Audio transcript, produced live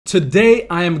Today,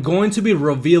 I am going to be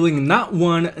revealing not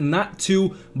one, not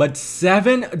two, but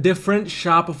 7 different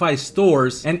Shopify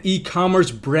stores and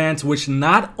e-commerce brands which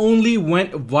not only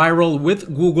went viral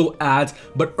with Google Ads,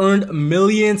 but earned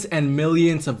millions and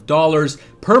millions of dollars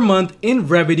per month in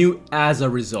revenue as a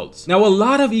result. Now, a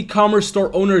lot of e-commerce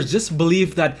store owners just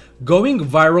believe that going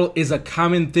viral is a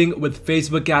common thing with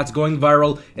Facebook ads, going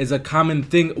viral is a common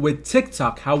thing with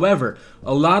TikTok. However,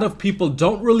 a lot of people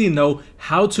don't really know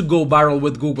how to go viral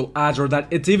with Google Ads, or that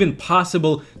it's even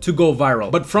possible to go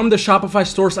viral. But from the Shopify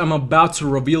stores I'm about to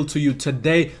reveal to you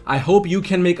today, I hope you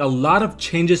can make a lot of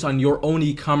changes on your own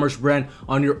e-commerce brand,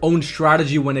 on your own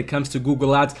strategy when it comes to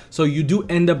Google Ads, so you do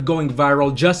end up going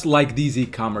viral just like these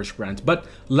e-commerce brands. But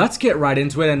let's get right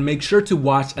into it and make sure to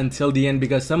watch until the end,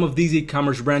 because some of these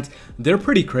e-commerce brands, they're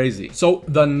pretty crazy. So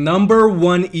the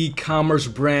 #1 e-commerce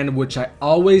brand, which I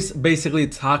always basically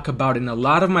talk about in a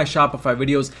lot of my Shopify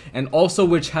videos, and also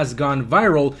which has gone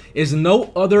viral, is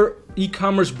no other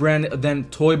e-commerce brand than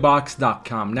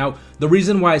toybox.com. Now, the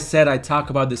reason why I said I talk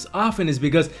about this often is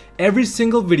because every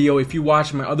single video, if you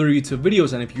watch my other YouTube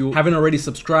videos, and if you haven't already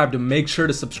subscribed, make sure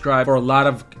to subscribe for a lot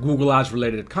of Google Ads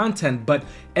related content, but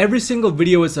every single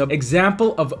video is an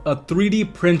example of a 3D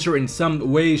printer in some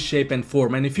way, shape, and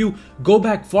form. And if you go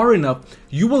back far enough,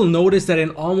 you will notice that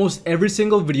in almost every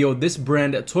single video, this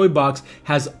brand, Toybox,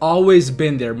 has always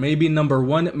been there. Maybe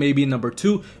 #1, maybe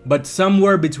 #2, but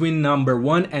somewhere between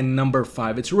 #1 and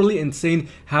 #5. It's really insane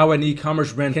how an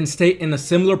e-commerce brand can stay in a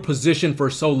similar position for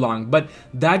so long. But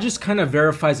that just kind of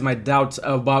verifies my doubts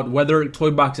about whether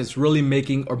Toybox is really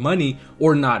making money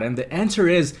or not. And the answer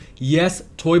is yes,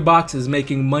 Toybox is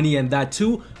making money, and that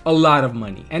too, a lot of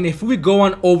money. And if we go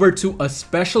on over to a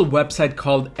special website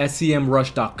called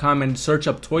semrush.com and search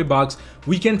up Toybox,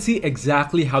 we can see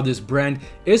exactly how this brand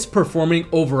is performing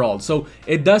overall. So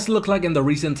it does look like in the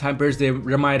recent time periods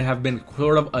there might have been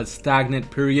sort of a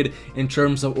stagnant period in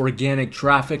terms of organic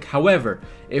traffic. However,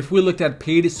 if we looked at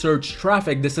paid search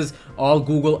traffic, this is all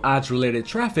Google Ads related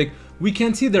traffic, we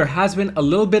can see there has been a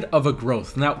little bit of a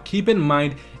growth. Now, keep in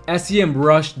mind,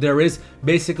 SEMrush, there is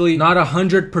basically not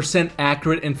 100%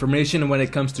 accurate information when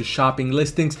it comes to shopping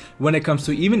listings, when it comes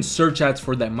to even search ads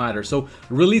for that matter. So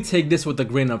really take this with a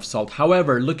grain of salt.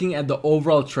 However, looking at the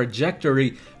overall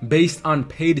trajectory based on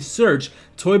paid search,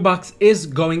 Toybox is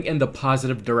going in the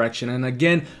positive direction. And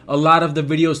again, a lot of the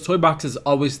videos, Toybox is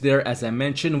always there, as I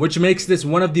mentioned, which makes this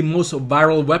one of the most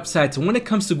viral websites when it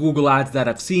comes to Google Ads that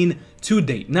I've seen to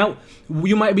date. Now,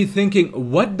 you might be thinking,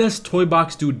 what does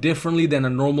Toybox do differently than a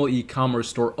normal e-commerce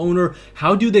store owner?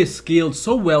 How do they scale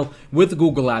so well with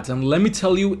Google Ads? And let me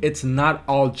tell you, it's not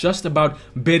all just about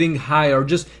bidding high or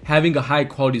just having a high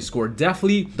quality score.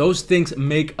 Definitely, those things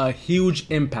make a huge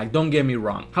impact, don't get me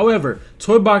wrong. However,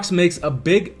 Toybox makes a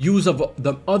big use of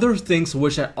the other things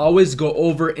which I always go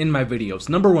over in my videos.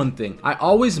 #1 thing, I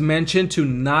always mention to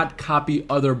not copy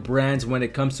other brands when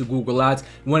it comes to Google Ads,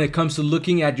 when it comes to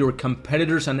looking at your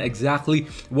competitors and exactly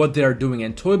what they're doing.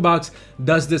 And Toybox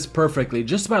does this perfectly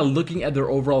just by looking at their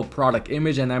overall product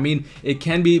image. And I mean, it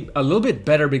can be a little bit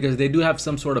better because they do have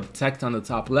some sort of text on the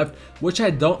top left, which I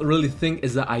don't really think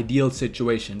is the ideal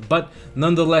situation. But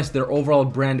nonetheless, their overall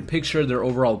brand picture, their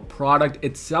overall product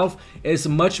itself is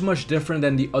much different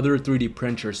than the other 3D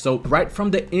printers. So right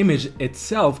from the image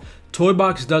itself,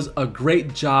 Toybox does a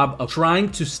great job of trying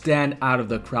to stand out of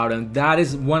the crowd, and that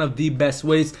is one of the best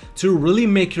ways to really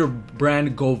make your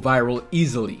brand go viral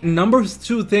easily.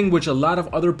 #2 thing which a lot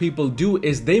of other people do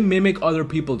is they mimic other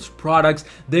people's products,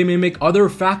 they mimic other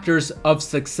factors of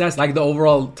success like the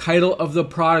overall title of the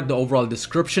product, the overall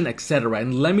description, etc.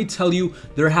 And let me tell you,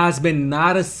 there has been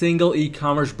not a single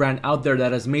e-commerce brand out there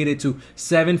that has made it to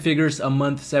 7 figures a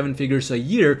month, 7 figures a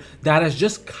year that has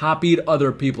just copied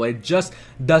other people. It just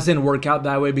doesn't work out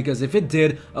that way, because if it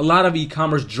did, a lot of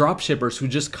e-commerce dropshippers who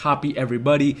just copy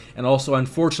everybody, and also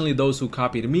unfortunately those who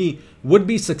copied me, would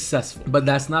be successful. But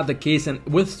that's not the case, and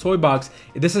with Toybox,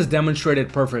 this is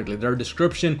demonstrated perfectly. Their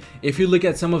description, if you look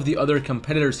at some of the other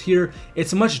competitors here,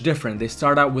 it's much different. They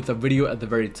start out with a video at the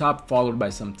very top, followed by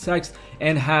some text,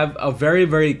 and have a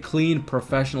very clean,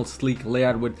 professional, sleek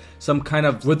layout with some kind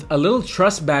of, with a little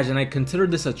trust badge, and I consider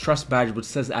this a trust badge, which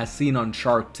says as seen on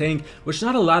Shark Tank, which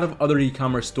not a lot of other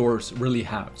e-commerce stores really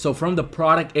have. So from the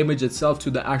product image itself to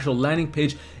the actual landing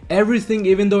page, everything,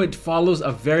 even though it follows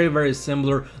a very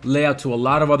similar layout to a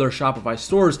lot of other Shopify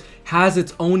stores, has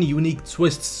its own unique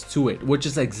twists to it, which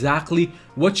is exactly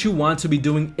what you want to be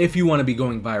doing if you want to be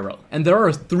going viral. And there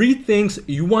are 3 things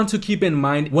you want to keep in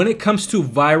mind when it comes to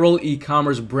viral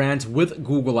e-commerce brands with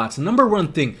Google Ads.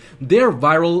 #1 thing, they're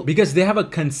viral because they have a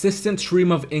consistent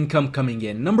stream of income coming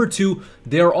in. #2,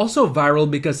 they are also viral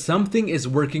because something is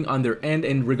working on their end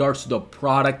in regards regards to the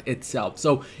product itself.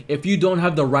 So if you don't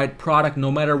have the right product, no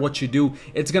matter what you do,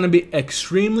 it's going to be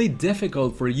extremely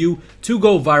difficult for you to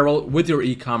go viral with your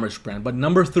e-commerce brand. But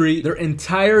number 3, their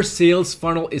entire sales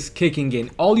funnel is kicking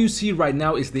in. All you see right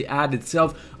now is the ad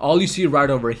itself. All you see right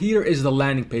over here is the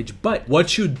landing page. But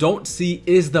what you don't see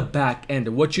is the back end.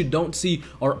 What you don't see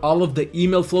are all of the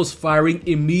email flows firing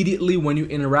immediately when you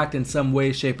interact in some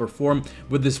way, shape, or form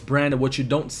with this brand. And what you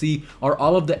don't see are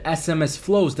all of the SMS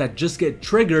flows that just get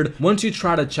triggered once you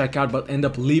try to check out but end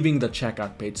up leaving the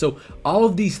checkout page. So all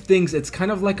of these things, it's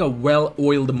kind of like a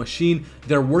well-oiled machine.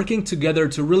 They're working together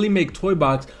to really make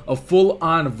Toybox a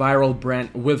full-on viral brand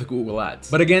with Google Ads.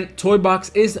 But again,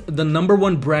 Toybox is the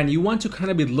 #1 brand you want to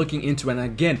kind of be looking into. And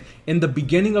again, in the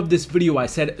beginning of this video, I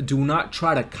said do not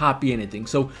try to copy anything.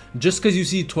 So just because you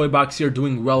see Toybox here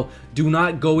doing well, do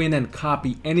not go in and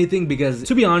copy anything, because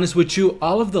to be honest with you,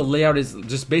 all of the layout is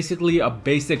just basically a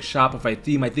basic Shopify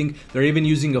theme. I think they're even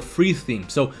using a free theme.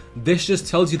 So this just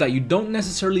tells you that you don't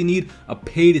necessarily need a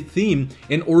paid theme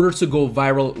in order to go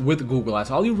viral with Google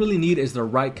Ads. All you really need is the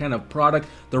right kind of product,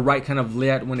 the right kind of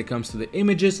layout when it comes to the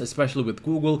images, especially with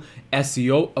Google.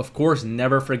 SEO, of course,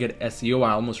 never forget SEO.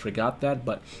 I almost forgot that,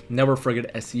 but never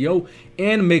forget SEO.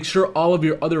 And make sure all of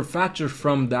your other factors,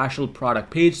 from the actual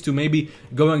product page to maybe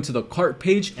going to the cart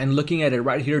page and looking at it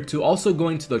right here to also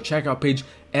going to the checkout page,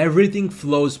 everything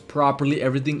flows properly,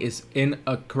 everything is in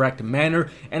a correct manner,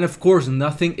 and of course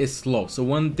nothing is slow. So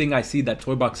one thing I see that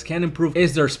Toybox can improve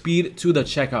is their speed to the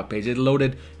checkout page. It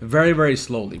loaded very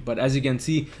slowly, but as you can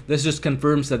see, this just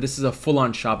confirms that this is a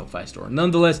full-on Shopify store.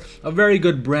 Nonetheless, a very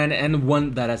good brand and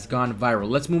one that has gone viral.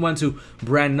 Let's move on to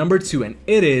brand number 2, and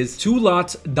it is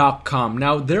TwoLots.com.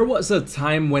 Now, there was a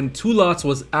time when TwoLots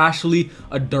was actually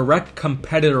a direct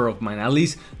competitor of mine. At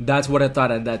least that's what I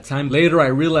thought at that time. Later I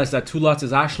realized that TwoLots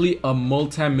is actually a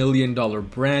multi-million-dollar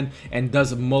brand and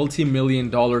does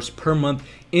multi-million-dollars per month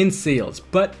in sales.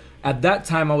 But at that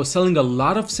time, I was selling a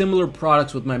lot of similar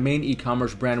products with my main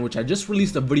e-commerce brand, which I just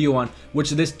released a video on,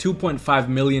 which is $2.5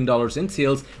 million in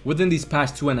sales within these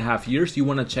past 2.5 years. You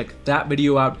want to check that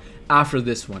video out after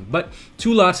this one. But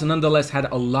TwoLots nonetheless had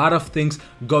a lot of things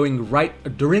going right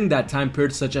during that time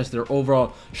period, such as their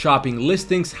overall shopping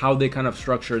listings, how they kind of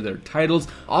structure their titles,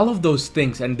 all of those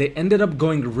things, and they ended up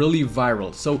going really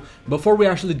viral. So before we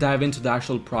actually dive into the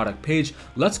actual product page,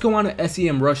 let's go on to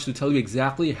SEMrush to tell you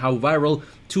exactly how viral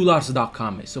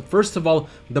TwoLots.com is. So first of all,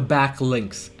 the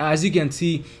backlinks. As you can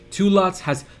see, TwoLots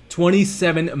has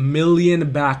 27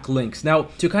 million backlinks. Now,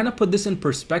 to kind of put this in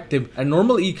perspective, a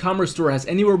normal e-commerce store has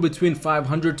anywhere between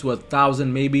 500 to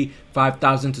 1,000, maybe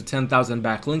 5,000 to 10,000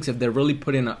 backlinks if they really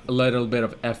put in a little bit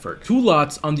of effort.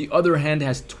 TwoLots, on the other hand,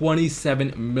 has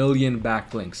 27 million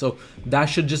backlinks. So that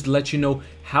should just let you know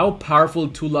how powerful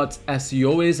TwoLots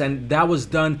SEO is, and that was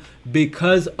done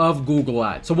because of Google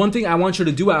Ads. So one thing I want you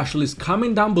to do actually is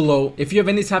comment down below if you have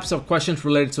any types of questions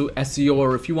related to SEO,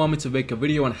 or if you want me to make a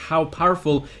video on how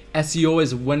powerful SEO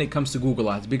is when it comes to Google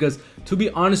Ads. Because to be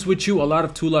honest with you, a lot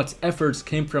of TwoLots efforts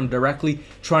came from directly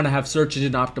trying to have search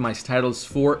engine optimized titles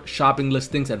for shopping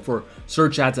listings and for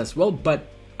search ads as well, but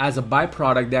as a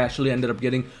byproduct, they actually ended up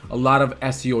getting a lot of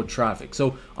SEO traffic.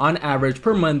 So on average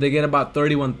per month, they get about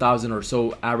 31,000 or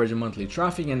so average monthly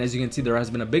traffic. And as you can see, there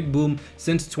has been a big boom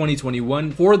since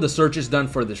 2021 for the searches done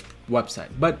for this website.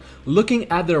 But looking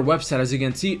at their website, as you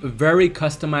can see, very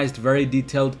customized, very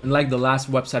detailed. And like the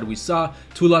last website we saw,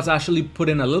 TwoLots actually put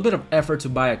in a little bit of effort to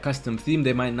buy a custom theme.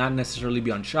 They might not necessarily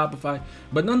be on Shopify,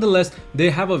 but nonetheless,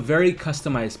 they have a very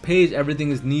customized page.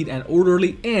 Everything is neat and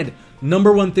orderly. And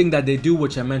 #1 thing that they do,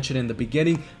 which I mentioned in the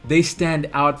beginning, they stand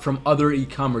out from other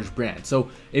e-commerce brands. So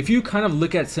if you kind of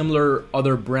look at similar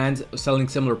other brands selling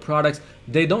similar products,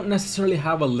 they don't necessarily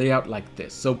have a layout like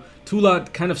this. So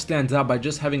TwoLots kind of stands out by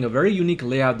just having a very unique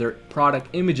layout. Their product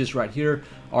images right here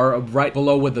are right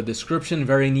below with the description,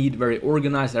 very neat, very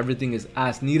organized, everything is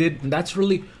as needed. And that's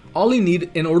really all you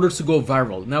need in order to go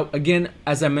viral. Now, again,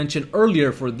 as I mentioned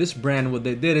earlier, for this brand, what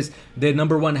they did is they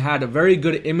 #1 had a very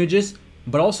good images,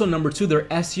 but also #2, their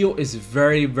SEO is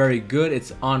very good.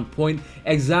 It's on point,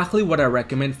 exactly what I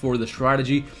recommend for the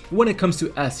strategy when it comes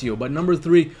to SEO. But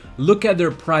 #3, look at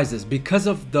their prices. Because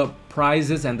of the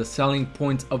prices and the selling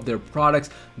points of their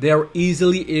products, they are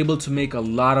easily able to make a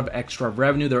lot of extra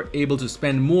revenue. They're able to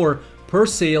spend more per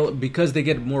sale because they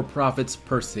get more profits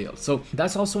per sale. So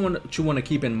that's also what you want to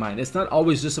keep in mind. It's not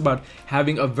always just about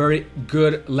having a very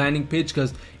good landing page,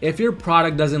 because if your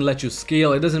product doesn't let you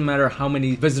scale, it doesn't matter how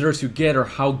many visitors you get or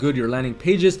how good your landing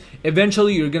page is,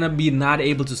 eventually you're gonna be not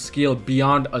able to scale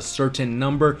beyond a certain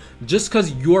number just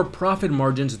because your profit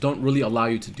margins don't really allow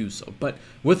you to do so. But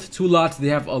with TwoLots, they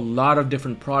have a lot of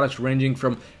different products ranging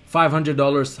from $500,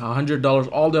 $100,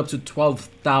 all the way up to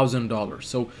 $12,000.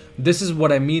 So this is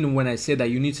what I mean when I say that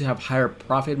you need to have higher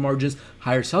profit margins,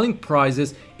 higher selling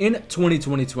prices in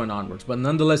 2022 and onwards. But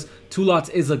nonetheless, Two Lots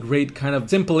is a great kind of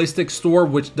simplistic store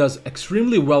which does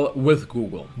extremely well with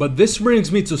Google. But this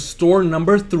brings me to store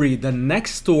number 3. The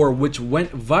next store which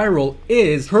went viral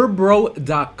is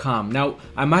Turbro.com. Now,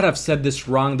 I might have said this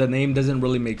wrong. The name doesn't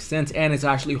really make sense and it's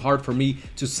actually hard for me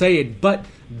to say it, but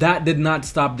that did not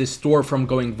stop this store from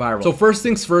going viral. So first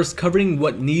things first, covering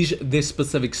what niche this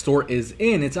specific store is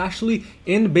in. It's actually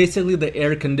in basically the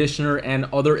air conditioner and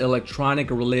other electronic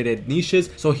related niches.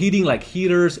 So heating, like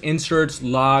heaters, inserts,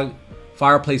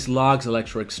 fireplace logs,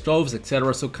 electric stoves,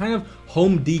 etc. So kind of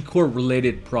home decor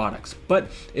related products. But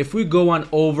if we go on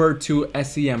over to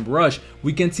SEMrush,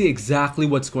 we can see exactly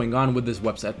what's going on with this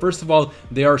website. First of all,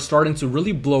 they are starting to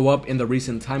really blow up in the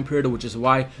recent time period, which is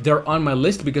why they're on my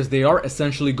list, because they are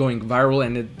essentially going viral,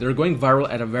 and they're going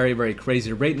viral at a very, very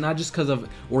crazy rate, not just because of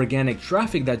organic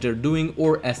traffic that they're doing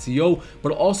or SEO,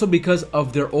 but also because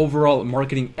of their overall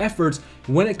marketing efforts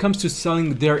when it comes to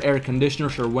selling their air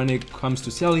conditioners or when it comes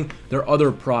to selling their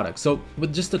other products. So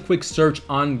with just a quick search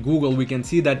on Google, we can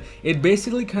see that it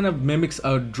basically kind of mimics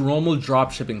a normal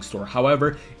drop shipping store.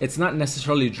 However, it's not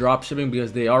necessarily drop shipping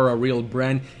because they are a real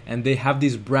brand and they have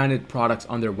these branded products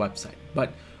on their website.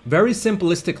 But very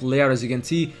simplistic layout, as you can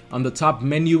see on the top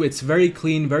menu. It's very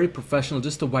clean, very professional,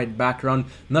 just a white background,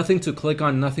 nothing to click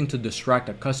on, nothing to distract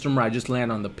a customer. I just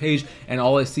land on the page and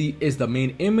all I see is the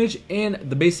main image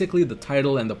and basically the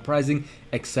title and the pricing,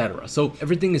 etc. So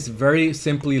everything is very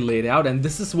simply laid out, and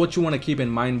this is what you want to keep in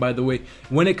mind, by the way,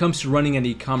 when it comes to running an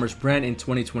e-commerce brand in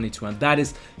 2022, and that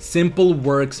is simple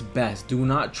works best. Do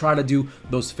not try to do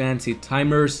those fancy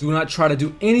timers. Do not try to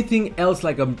do anything else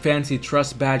like a fancy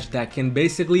trust badge that can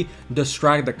basically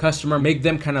distract the customer, make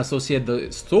them kind of associate the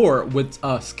store with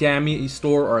a scammy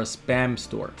store or a spam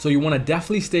store. So you want to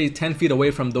definitely stay 10 feet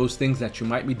away from those things that you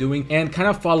might be doing and kind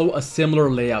of follow a similar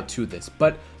layout to this.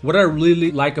 But what I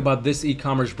really like about this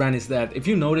e-commerce brand is that if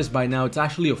you notice by now, it's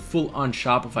actually a full-on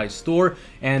Shopify store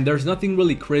and there's nothing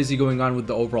really crazy going on with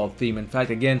the overall theme. In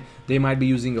fact, again, they might be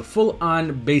using a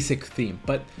full-on basic theme,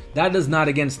 but that does not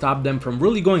again stop them from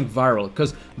really going viral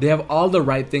because they have all the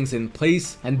right things in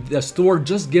place, and the store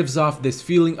just gives off this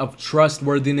feeling of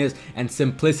trustworthiness and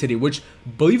simplicity, which,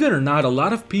 believe it or not, a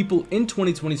lot of people in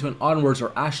 2022 and onwards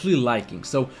are actually liking.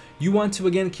 So you want to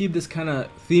again keep this kind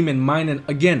of theme in mind. And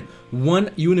again,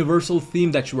 one universal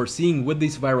theme that you are seeing with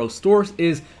these viral stores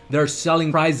is their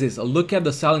selling prices. A look at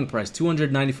the selling price.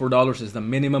 $294 is the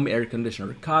minimum air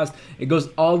conditioner cost. It goes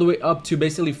all the way up to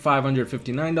basically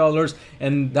 $559,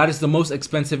 and that is the most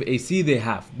expensive AC they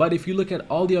have. But if you look at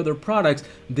all the other products,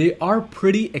 they are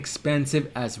pretty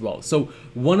expensive as well. So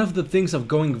one of the things of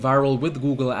going viral with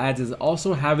Google Ads is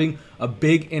also having a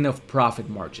big enough profit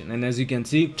margin. And as you can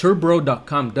see,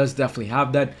 Turbro.com does definitely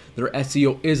have that. Their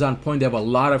SEO is on point. They have a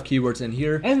lot of keywords in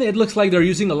here, and it looks like they're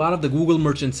using a lot of the Google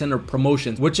Merchant Center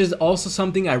promotions, which is also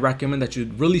something I recommend that you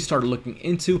really start looking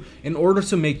into in order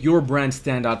to make your brand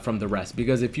stand out from the rest.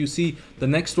 Because if you see, the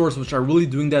next stores which are really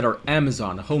doing that are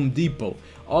Amazon, Home Depot,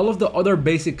 all of the other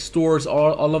basic stores,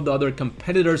 all of the other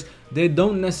competitors, they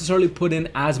don't necessarily put in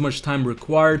as much time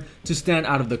required to stand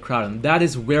out of the crowd, and that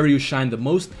is where you shine the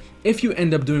most if you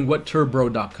end up doing what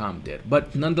Turbro.com did.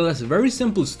 But nonetheless, a very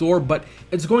simple store, but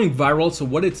it's going viral, so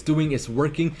what it's doing is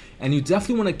working, and you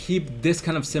definitely want to keep this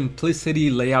kind of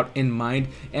simplicity layout in mind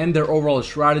and their overall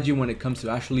strategy when it comes to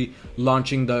actually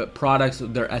launching the products,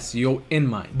 their SEO in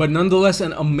mind. But nonetheless,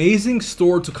 an amazing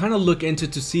store to kind of look into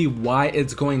to see why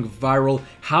it's going viral,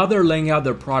 how they're laying out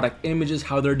their product images,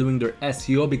 how they're doing their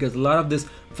SEO, because a lot of this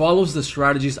follows the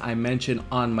strategies I mentioned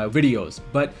on my videos.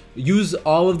 But use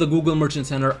all of the Google Merchant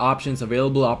Center options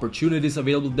available, opportunities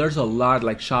available. There's a lot,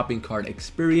 like shopping cart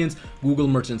experience, Google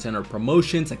Merchant Center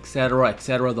promotions, etc.,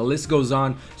 etc. The list goes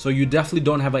on. So you definitely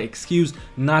don't have an excuse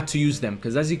not to use them,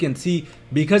 because as you can see,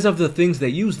 because of the things they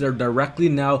use, they're directly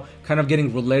now kind of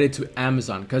getting related to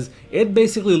Amazon, because it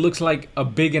basically looks like a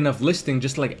big enough listing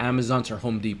just like Amazon's or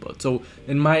Home Depot. So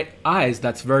in my eyes,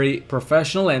 that's very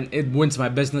professional, and it wins my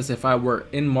business if I were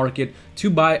in market to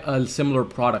buy a similar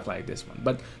product like this one.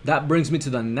 But that brings me to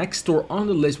the next store on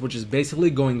the list, which is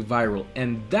basically going viral,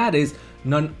 and that is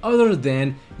none other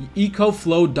than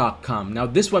ecoflow.com. Now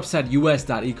this website,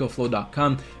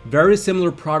 us.ecoflow.com, very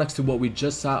similar products to what we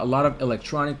just saw, a lot of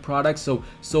electronic products, so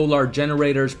solar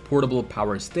generators, portable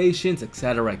power stations,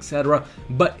 etc., etc.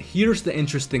 But here's the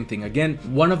interesting thing. Again,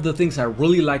 one of the things I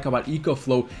really like about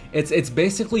EcoFlow, it's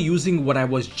basically using what I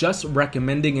was just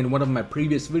recommending in one of my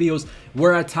previous videos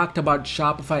where I talked about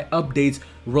Shopify updates,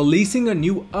 releasing a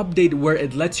new update where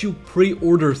it lets you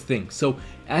pre-order things. So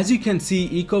as you can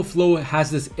see, EcoFlow has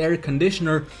this air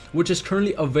conditioner which is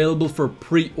currently available for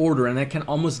pre-order, and I can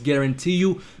almost guarantee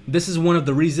you this is one of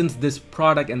the reasons this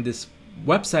product and this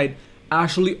website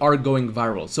actually are going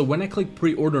viral. So when I click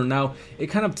pre-order now, it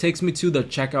kind of takes me to the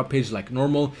checkout page like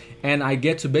normal, and I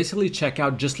get to basically check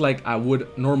out just like I would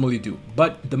normally do.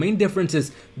 But the main difference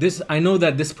is this: I know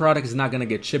that this product is not gonna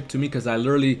get shipped to me because I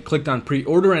literally clicked on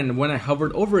pre-order, and when I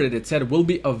hovered over it, it said will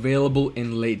be available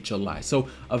in late July. So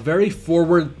a very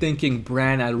forward-thinking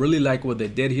brand. I really like what they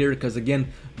did here, because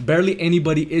again, barely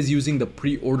anybody is using the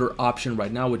pre-order option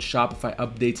right now with Shopify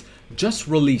updates just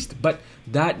released. But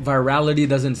that virality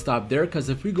doesn't stop there, because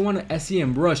if we go on to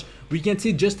SEMrush, we can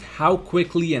see just how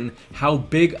quickly and how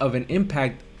big of an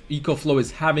impact EcoFlow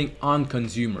is having on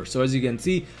consumers. So as you can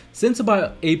see, since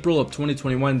about April of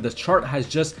 2021, the chart has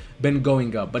just been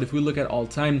going up. But if we look at all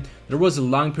time, there was a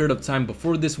long period of time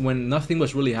before this when nothing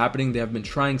was really happening. They have been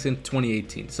trying since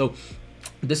 2018. So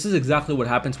this is exactly what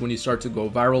happens when you start to go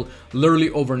viral. Literally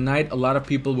overnight, a lot of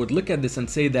people would look at this and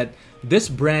say that this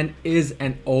brand is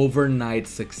an overnight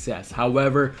success.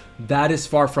 However, that is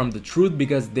far from the truth,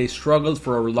 because they struggled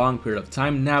for a long period of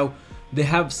time. Now, they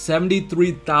have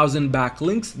 73,000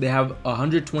 backlinks. They have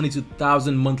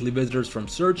 122,000 monthly visitors from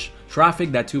search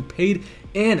traffic, that too paid.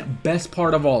 And best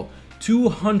part of all,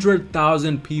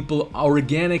 200,000 people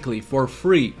organically for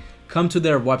free come to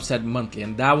their website monthly,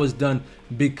 and that was done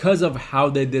because of how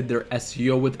they did their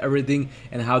SEO with everything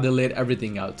and how they laid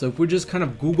everything out. So if we just kind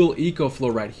of Google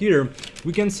EcoFlow right here,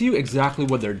 we can see exactly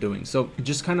what they're doing. So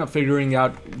just kind of figuring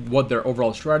out what their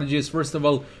overall strategy is. First of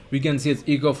all, we can see it's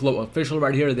EcoFlow official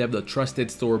right here. They have the trusted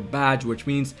store badge, which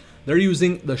means they're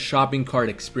using the shopping cart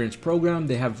experience program.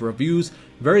 They have reviews,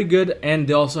 very good, and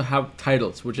they also have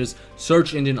titles, which is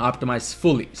search engine optimized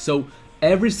fully. So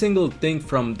every single thing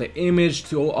from the image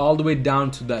to all the way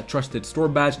down to that trusted store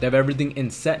badge, they have everything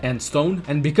in set and stone.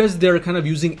 And because they're kind of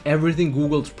using everything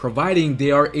Google's providing,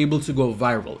 they are able to go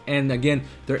viral. And again,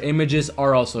 their images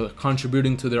are also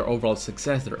contributing to their overall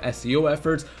success, their SEO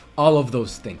efforts, all of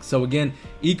those things. So again,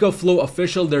 EcoFlow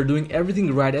official, they're doing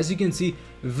everything right. As you can see,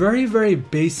 very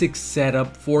basic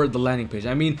setup for the landing page.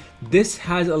 I mean, this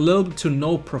has a little to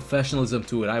no professionalism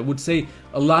to it. I would say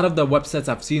a lot of the websites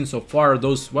I've seen so far,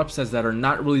 those websites that are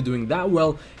not really doing that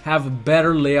well, have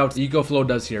better layouts EcoFlow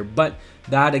does here. But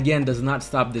that again does not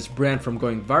stop this brand from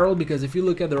going viral, because if you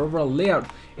look at their overall layout,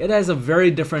 it has a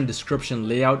very different description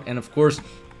layout. And of course,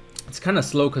 it's kind of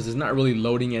slow because it's not really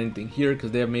loading anything here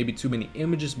because they have maybe too many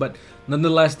images, but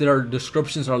nonetheless their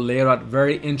descriptions are laid out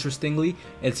very interestingly.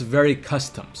 It's very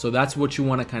custom, so that's what you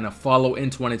want to kind of follow in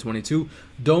 2022.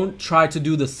 Don't try to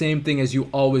do the same thing as you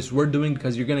always were doing,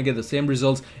 because you're going to get the same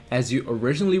results as you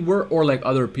originally were, or like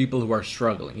other people who are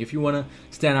struggling. If you want to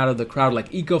stand out of the crowd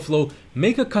like EcoFlow,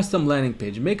 make a custom landing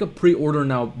page, make a pre-order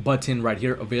now button right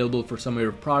here available for some of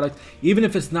your products, even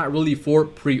if it's not really for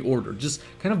pre-order. Just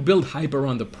kind of build hype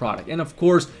around the product, and of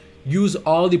course use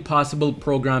all the possible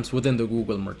programs within the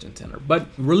Google Merchant Center. But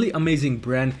really amazing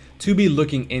brand to be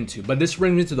looking into. But this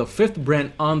brings me to the fifth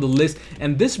brand on the list,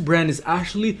 and this brand is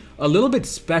actually a little bit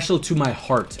special to my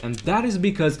heart, and that is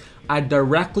because I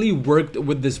directly worked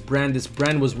with this brand. This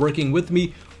brand was working with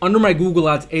me under my Google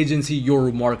Ads agency,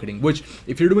 Yoru Marketing, which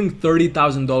if you're doing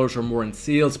 $30,000 or more in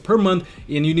sales per month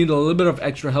and you need a little bit of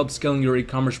extra help scaling your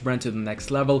e-commerce brand to the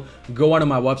next level, go onto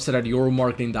my website at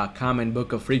yorumarketing.com and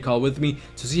book a free call with me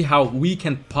to see how we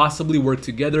can possibly work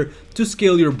together to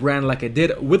scale your brand like I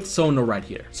did with Sono right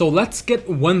here. So let's get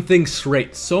one thing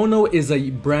straight. Sono is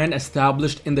a brand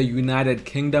established in the United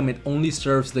Kingdom. It only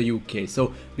serves the UK.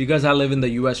 So because I live in the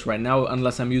US right now,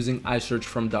 unless I'm using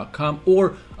iSearchFrom.com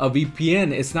or a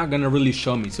VPN, it's not gonna really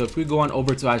show me. So if we go on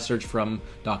over to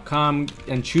iSearchFrom.com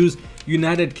and choose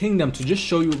United Kingdom to just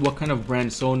show you what kind of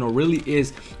brand Sono really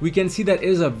is, we can see that it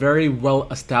is a very well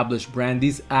established brand.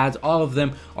 These ads, all of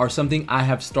them are something I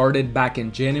have started back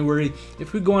in January.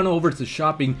 If we go on over to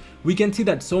shopping, we can see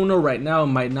that Sono right now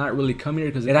might not really come here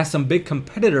because it has some big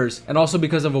competitors, and also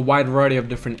because of a wide variety of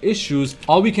different issues.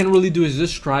 All we can really do is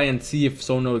just try and see if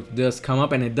Sono does come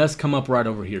up, and it does come up right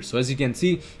over here. So as you can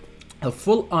see, a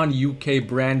full-on UK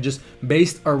brand just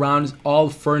based around all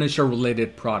furniture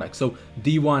related products. So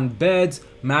D1 beds,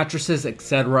 mattresses,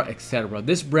 etc, etc.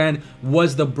 This brand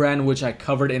was the brand which I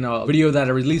covered in a video that I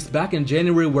released back in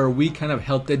January, where we kind of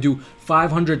helped it do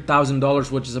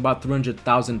 $500,000, which is about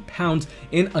 300,000 pounds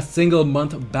in a single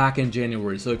month back in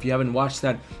January. So if you haven't watched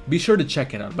that, be sure to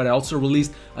check it out. But I also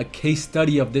released a case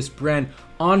study of this brand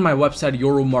on my website,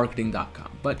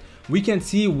 yorumarketing.com. But we can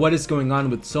see what is going on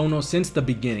with Sono since the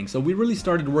beginning. So we really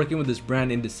started working with this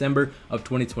brand in December of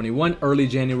 2021, early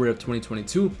January of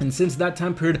 2022. And since that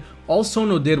time period, all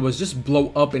Sono did was just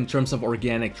blow up in terms of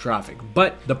organic traffic.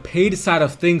 But the paid side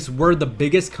of things were the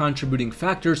biggest contributing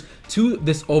factors to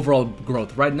this overall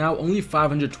growth. Right now, only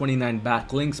 529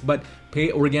 backlinks, but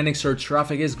paid organic search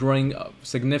traffic is growing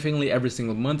significantly every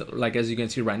single month. Like as you can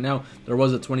see right now, there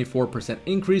was a 24%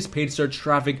 increase. Paid search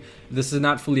traffic, this is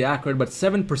not fully accurate, but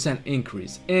 7%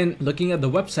 increase. And looking at the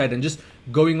website and just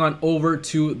going on over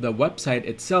to the website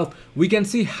itself, we can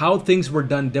see how things were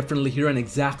done differently here and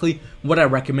exactly what I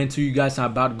recommend to you guys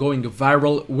about going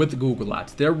viral with Google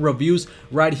Ads. Their reviews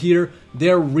right here,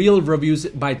 they're real reviews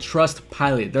by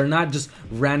Trustpilot. They're not just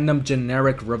random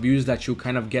generic reviews that you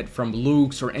kind of get from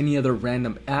Looks or any other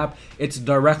random app. It's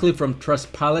directly from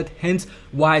Trustpilot, hence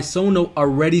why Sono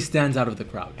already stands out of the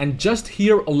crowd. And just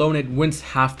here alone, it wins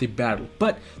half the battle.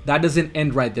 But that doesn't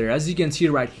end right there. As you can see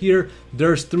right here,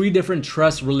 there's 3 different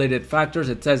trust related factors.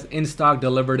 It says in stock,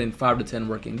 delivered in 5 to 10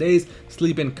 working days,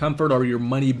 sleep in comfort or your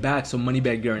money back, so money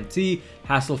back guarantee,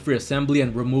 hassle-free assembly,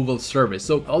 and removal service.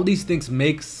 So all these things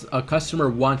makes a customer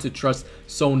want to trust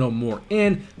Sono more.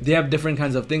 And they have different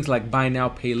kinds of things like buy now,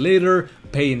 pay later,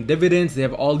 pay in dividends. They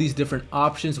have all these different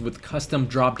options with custom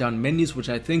drop-down menus, which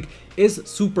I think is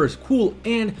super cool.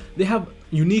 And they have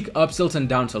unique upsells and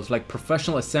downsells, like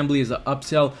professional assembly is an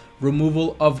upsell,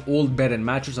 removal of old bed and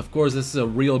mattress. Of course, this is a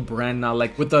real brand, not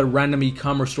like with a random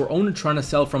e-commerce store owner trying to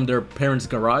sell from their parents'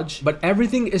 garage. But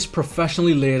everything is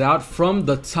professionally laid out from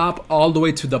the top all the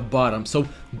way to the bottom. So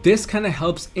this kind of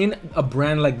helps in a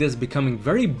brand like this becoming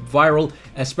very viral,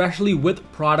 especially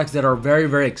with products that are very,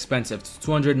 very expensive. It's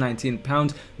 219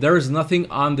 pounds. There is nothing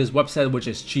on this website which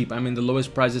is cheap. I mean, the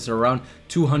lowest price is around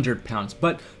 200 pounds.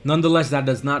 But nonetheless, that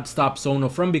does not stop Sono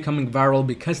from becoming viral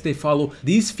because they follow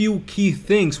these few key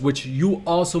things which you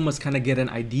also must kind of get an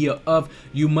idea of.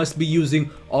 You must be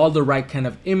using all the right kind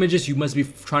of images. You must be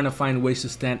trying to find ways to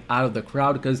stand out of the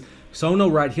crowd, because Sono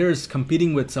right here is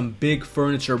competing with some big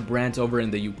furniture brands over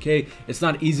in the UK. It's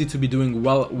not easy to be doing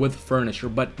well with furniture,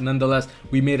 but nonetheless,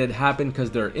 we made it happen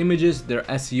because their images, their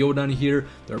SEO done here,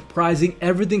 their pricing,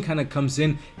 everything kind of comes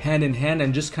in hand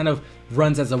and just kind of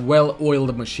runs as a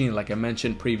well-oiled machine, like I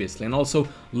mentioned previously. And also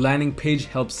landing page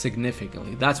helps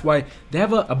significantly. That's why they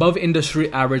have a above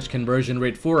industry average conversion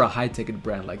rate for a high-ticket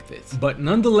brand like this. But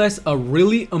nonetheless, a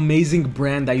really amazing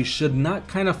brand that you should not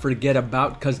kind of forget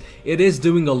about, because it is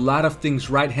doing a lot of things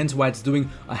right, hence why it's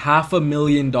doing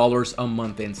 $500,000 a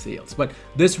month in sales. But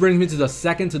this brings me to the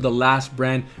second to the last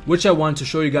brand which I want to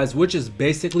show you guys, which is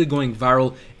basically going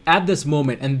viral at this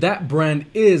moment, and that brand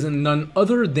is none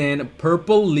other than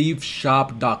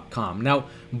purpleleafshop.com. Now,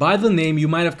 by the name, you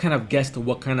might have kind of guessed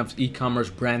what kind of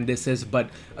e-commerce brand this is, but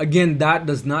again, that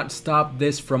does not stop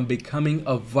this from becoming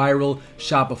a viral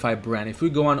Shopify brand. If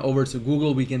we go on over to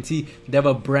Google, we can see they have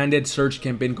a branded search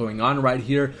campaign going on right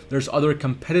here. There's other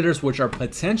competitors which are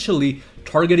potentially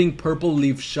targeting Purple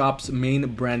Leaf Shop's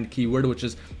main brand keyword, which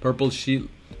is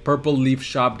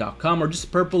purpleleafshop.com, or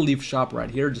just Purple Leaf Shop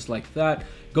right here, just like that.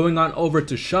 Going on over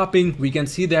to shopping, we can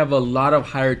see they have a lot of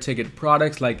higher ticket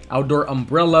products like outdoor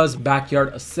umbrellas,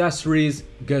 backyard accessories,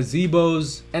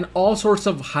 gazebos, and all sorts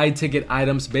of high ticket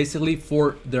items basically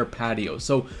for their patio.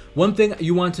 So one thing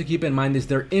you want to keep in mind is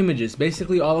their images.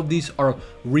 Basically, all of these are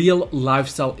real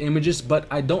lifestyle images, but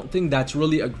I don't think that's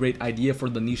really a great idea for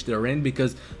the niche they're in,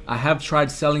 because I have tried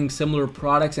selling similar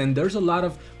products and there's a lot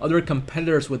of other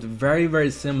competitors with very, very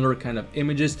similar kind of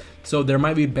images. So there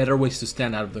might be better ways to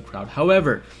stand out of the crowd.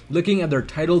 However, looking at their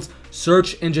titles,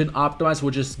 search engine optimized,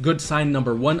 which is good sign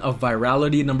number 1 of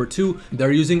virality. Number 2,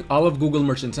 they're using all of Google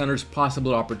Merchant Center's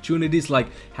possible opportunities, like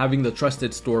having the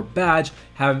trusted store badge,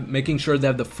 making sure they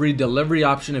have the free delivery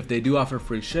option if they do offer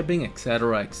free shipping,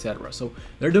 etc, etc. So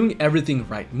they're doing everything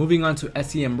right. Moving on to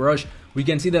SEMrush, we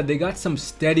can see that they got some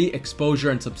steady exposure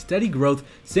and some steady growth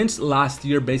since last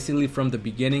year. Basically from the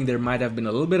beginning, there might have been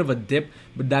a little bit of a dip,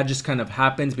 but that just kind of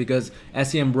happens because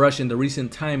SEMrush in the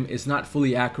recent time is not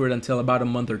fully accurate until about a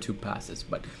month or two passes.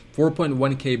 But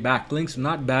 4.1k backlinks,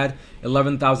 not bad.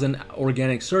 11,000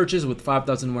 organic searches with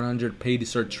 5,100 paid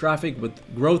search traffic with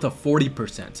growth of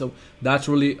 40%. So that's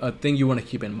really a thing you want to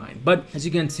keep in mind. But as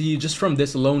you can see, just from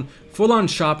this alone, full-on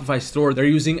Shopify store, they're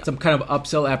using some kind of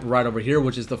upsell app right over here,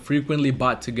 which is the frequently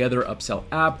bought together upsell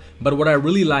app. But what I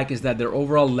really like is that their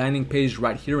overall landing page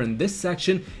right here in this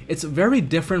section, it's very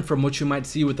different from what you might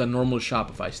see with a normal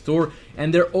Shopify store.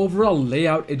 And their overall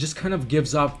layout, it just kind of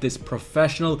gives off this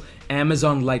professional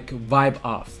Amazon-like vibe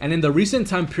off. And in the recent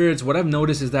time periods, what I've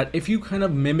noticed is that if you kind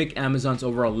of mimic Amazon's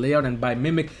overall layout, and by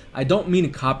mimic, I don't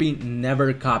mean copy,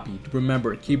 never copy.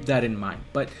 Remember, keep that in mind.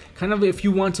 But kind of if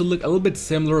you want to look a little bit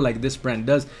similar like this brand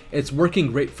does, it's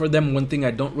working great for them. One thing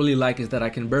I don't really like is that I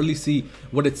can barely see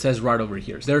what it says right over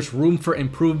here. There's room for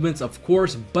improvements, of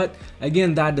course, but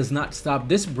again, that does not stop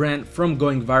this brand from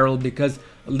going viral because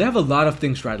they have a lot of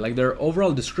things right. Like their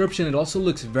overall description, it also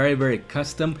looks very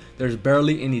custom. There's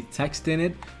barely any text in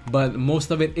it, but most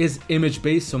of it is image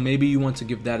based, so maybe you want to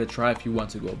give that a try if you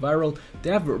want to go viral. They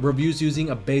have reviews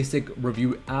using a basic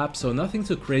review app, so nothing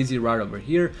too crazy right over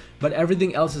here, but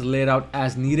everything else is laid out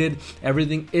as needed.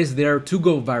 Everything is there to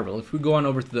go viral. If we go on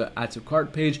over to the add to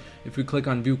cart page, if we click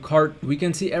on view cart, we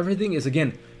can see everything is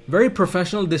again very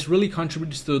professional. This really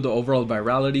contributes to the overall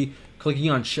virality.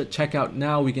 Clicking on checkout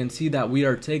now, we can see that we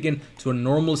are taken to a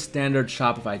normal standard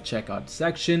Shopify checkout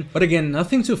section. But again,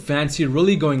 nothing too fancy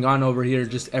really going on over here.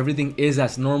 Just everything is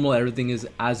as normal. Everything is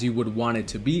as you would want it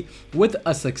to be with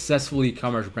a successful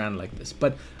e-commerce brand like this.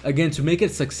 But again, to make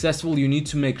it successful, you need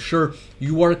to make sure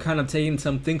you are kind of taking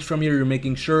some things from here. You're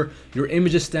making sure your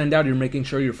images stand out. You're making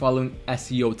sure you're following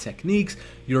SEO techniques.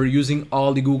 You're using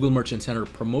all the Google Merchant Center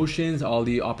promotions, all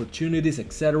the opportunities,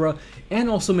 etc. And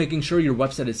also making sure your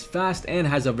website is fast and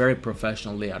has a very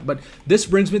professional layout. But this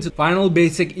brings me to the final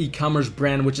basic e-commerce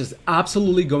brand, which is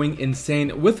absolutely going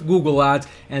insane with Google Ads,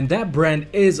 and that brand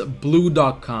is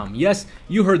blue.com. Yes,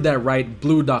 you heard that right,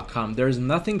 blue.com. There's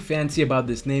nothing fancy about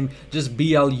this name, just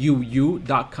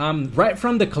bluu.com. Right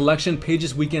from the collection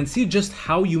pages, we can see just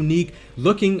how unique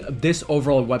looking this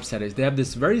overall website is. They have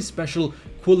this very special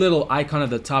cool little icon at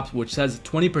the top which says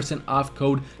 20% off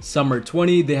code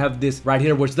summer20. They have this right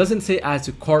here which doesn't say add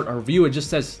to cart or view, it just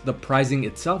says the pricing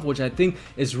itself, which I think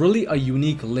is really a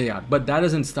unique layout. But that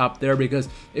doesn't stop there, because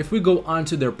if we go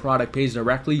onto their product page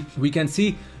directly, we can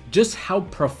see just how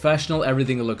professional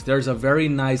everything looks. There's a very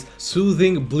nice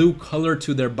soothing blue color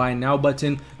to their buy now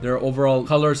button. Their overall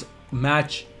colors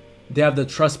match. They have the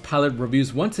Trustpilot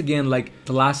reviews. Once again, like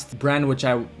the last brand which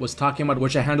I was talking about,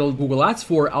 which I handled Google Ads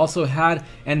for, also had,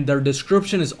 and their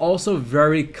description is also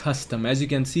very custom. As you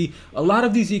can see, a lot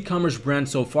of these e-commerce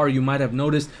brands so far, you might have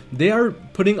noticed, they are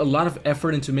putting a lot of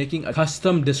effort into making a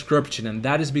custom description, and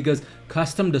that is because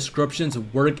custom descriptions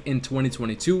work in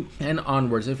 2022 and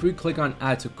onwards. If we click on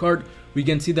add to cart, we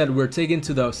can see that we're taken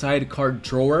to the side cart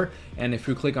drawer, and if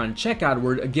you click on checkout,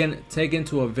 we're again taken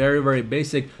to a very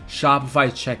basic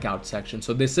Shopify checkout section.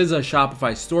 So this is a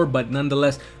Shopify store, but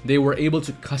nonetheless, they were able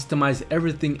to customize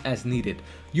everything as needed.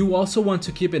 You also want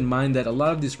to keep in mind that a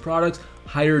lot of these products,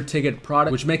 higher ticket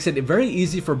products, which makes it very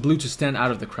easy for Blue to stand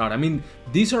out of the crowd. I mean,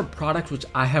 these are products which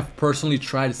I have personally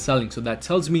tried selling, so that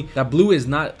tells me that Blue is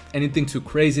not anything too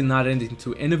crazy, not anything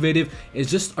too innovative.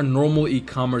 It's just a normal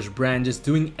e-commerce brand, just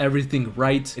doing everything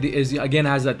right. It is, again,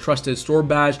 has that trusted store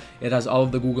badge. It has all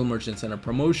of the Google Merchant Center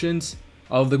promotions,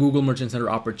 all of the Google Merchant Center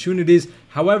opportunities.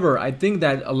 However, I think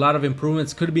that a lot of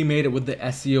improvements could be made with the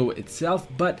SEO itself,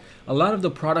 but a lot of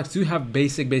the products do have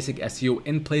basic SEO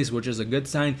in place, which is a good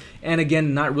sign. And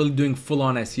again, not really doing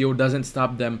full-on SEO doesn't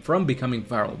stop them from becoming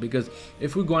viral, because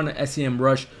if we go on an SEM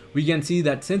rush, we can see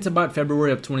that since about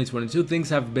February of 2022,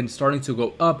 things have been starting to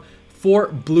go up for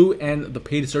Blue, and the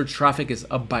paid search traffic is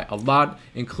up by a lot,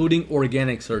 including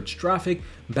organic search traffic,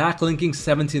 backlinking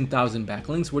 17,000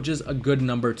 backlinks, which is a good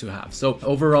number to have. So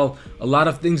overall, a lot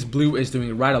of things Blue is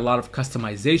doing right, a lot of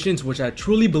customizations, which I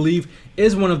truly believe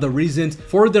is one of the reasons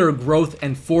for their growth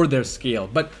and for their scale.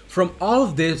 But from all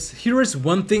of this, here is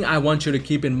one thing I want you to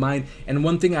keep in mind, and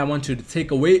one thing I want you to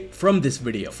take away from this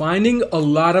video. Finding a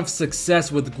lot of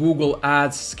success with Google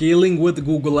Ads, scaling with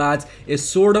Google Ads, is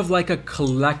sort of like a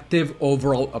collective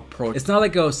overall approach. It's not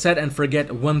like a set and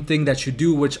forget one thing that you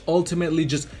do, which ultimately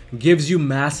just gives you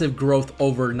massive growth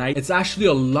overnight. It's actually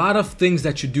a lot of things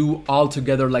that you do all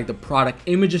together, like the product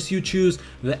images you choose,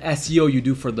 the SEO you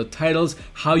do for the titles,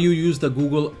 how you use the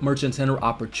Google Merchant Center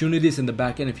opportunities in the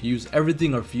backend if you use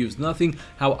everything or if you use nothing,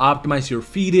 how optimized your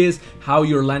feed is, how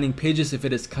your landing pages, if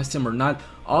it is custom or not.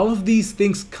 All of these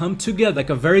things come together like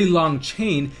a very long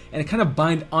chain and kind of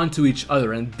bind onto each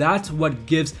other, and that's what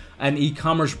gives an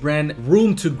e-commerce brand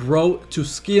room to grow, to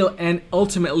scale, and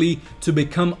ultimately to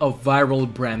become a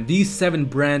viral brand. These 7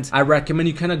 brands, I recommend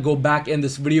you kind of go back in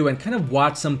this video and kind of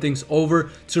watch some things over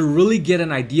to really get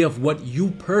an idea of what you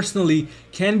personally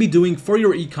can be doing for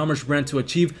your e-commerce brand to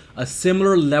achieve a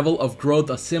similar level of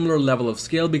growth, a similar level of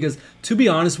scale. Because to be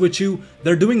honest with you,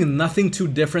 they're doing nothing too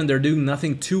different. They're doing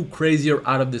nothing too crazy or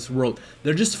out of this world.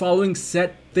 They're just following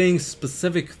set things,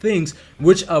 specific things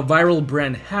which a viral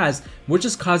brand has, which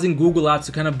is causing Google Ads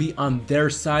to kind of be on their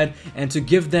side and to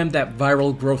give them that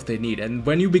viral growth they need. And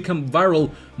when you become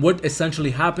viral, what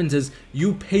essentially happens is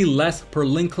you pay less per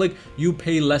link click, you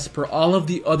pay less per all of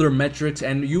the other metrics,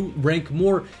 and you rank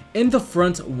more in the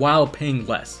front while paying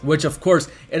less. Which of course,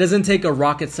 it doesn't take a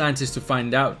rocket scientist to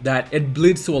find out that it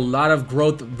leads to a lot of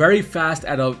growth very fast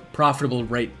at a profitable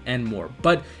rate and more.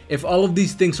 But if all of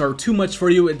these things are too much for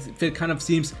you, if it kind of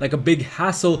seems like a big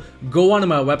hassle, go onto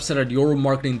my website at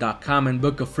yourmarketing.com and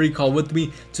book a free call with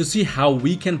me to see how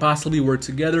we can possibly work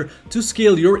together to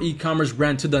scale your e-commerce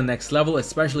brand to the next level,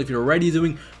 especially if you're already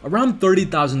doing around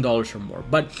 $30,000 or more.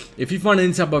 But if you found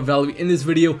any type of value in this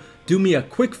video, do me a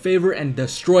quick favor and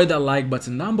destroy that like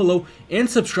button down below and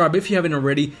subscribe if you haven't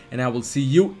already, and I will see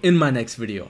you in my next video.